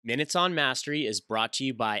Minutes on Mastery is brought to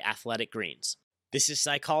you by Athletic Greens. This is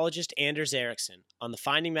psychologist Anders Ericsson on the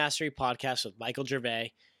Finding Mastery podcast with Michael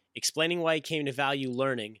Gervais, explaining why he came to value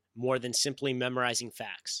learning more than simply memorizing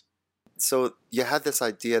facts. So you had this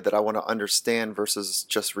idea that I want to understand versus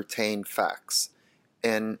just retain facts.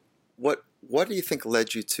 And what do you think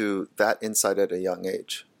led you to that insight at a young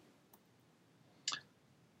age?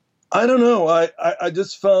 I don't know. I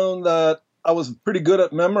just found that I was pretty good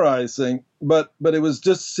at memorizing, but it was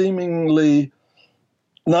just seemingly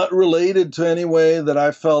not related to any way that I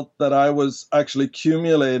felt that I was actually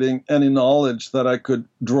accumulating any knowledge that I could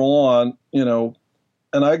draw on,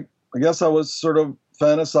 And I guess I was sort of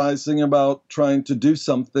fantasizing about trying to do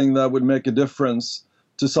something that would make a difference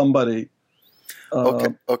to somebody.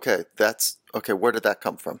 Okay. That's okay. Where did that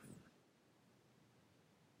come from?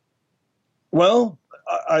 Well,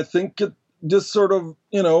 I think it just sort of,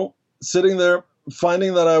 sitting there,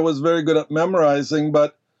 finding that I was very good at memorizing,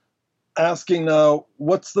 but asking now,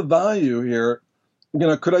 what's the value here?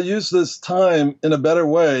 Could I use this time in a better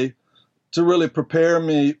way to really prepare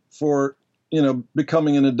me for,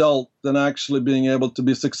 becoming an adult than actually being able to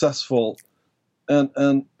be successful?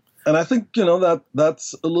 And I think,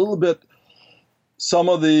 that's a little bit some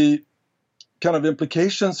of the kind of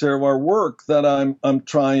implications here of our work that I'm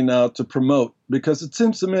trying now to promote, because it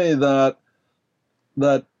seems to me that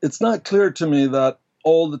it's not clear to me that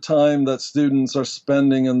all the time that students are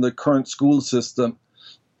spending in the current school system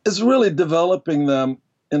is really developing them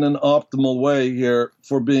in an optimal way here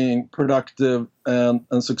for being productive and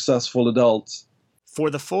successful adults. For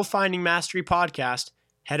the full Finding Mastery podcast,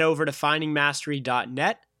 head over to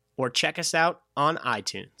findingmastery.net or check us out on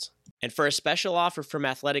iTunes. And for a special offer from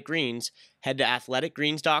Athletic Greens, head to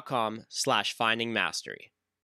athleticgreens.com/findingmastery.